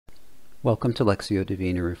Welcome to Lectio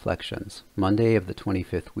Divina Reflections, Monday of the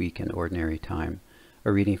 25th week in Ordinary Time,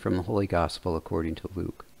 a reading from the Holy Gospel according to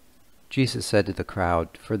Luke. Jesus said to the crowd,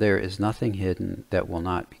 "For there is nothing hidden that will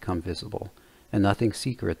not become visible, and nothing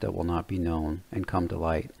secret that will not be known and come to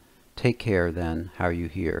light. Take care, then, how you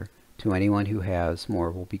hear. To anyone who has,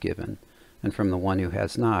 more will be given, and from the one who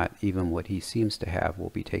has not, even what he seems to have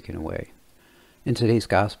will be taken away." In today's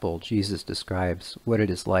Gospel, Jesus describes what it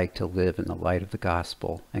is like to live in the light of the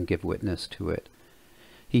Gospel and give witness to it.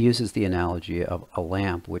 He uses the analogy of a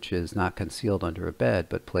lamp which is not concealed under a bed,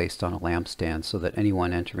 but placed on a lampstand so that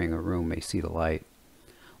anyone entering a room may see the light.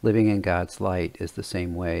 Living in God's light is the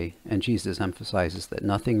same way, and Jesus emphasizes that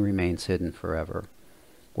nothing remains hidden forever.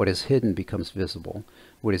 What is hidden becomes visible.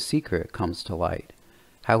 What is secret comes to light.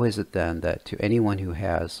 How is it then that to anyone who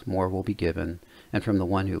has, more will be given, and from the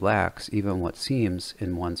one who lacks, even what seems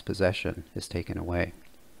in one's possession is taken away?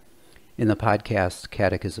 In the podcast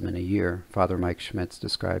Catechism in a Year, Father Mike Schmitz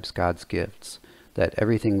describes God's gifts, that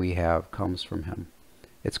everything we have comes from Him.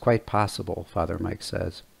 It's quite possible, Father Mike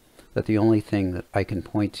says, that the only thing that I can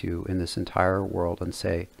point to in this entire world and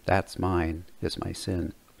say, "That's mine," is my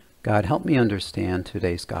sin. God, help me understand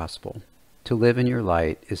today's Gospel. To live in your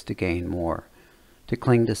light is to gain more. To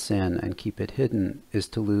cling to sin and keep it hidden is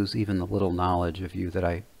to lose even the little knowledge of you that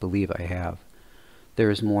I believe I have. There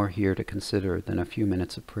is more here to consider than a few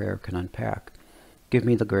minutes of prayer can unpack. Give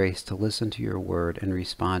me the grace to listen to your word and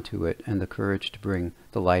respond to it, and the courage to bring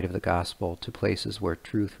the light of the gospel to places where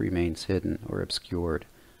truth remains hidden or obscured.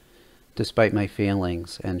 Despite my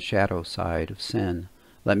failings and shadow side of sin,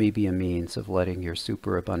 let me be a means of letting your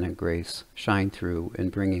superabundant grace shine through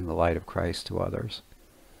in bringing the light of Christ to others.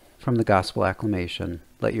 From the Gospel Acclamation,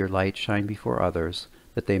 let your light shine before others,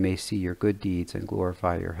 that they may see your good deeds and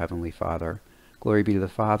glorify your heavenly Father. Glory be to the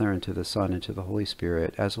Father, and to the Son, and to the Holy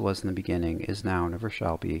Spirit, as it was in the beginning, is now, and ever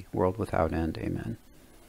shall be, world without end. Amen.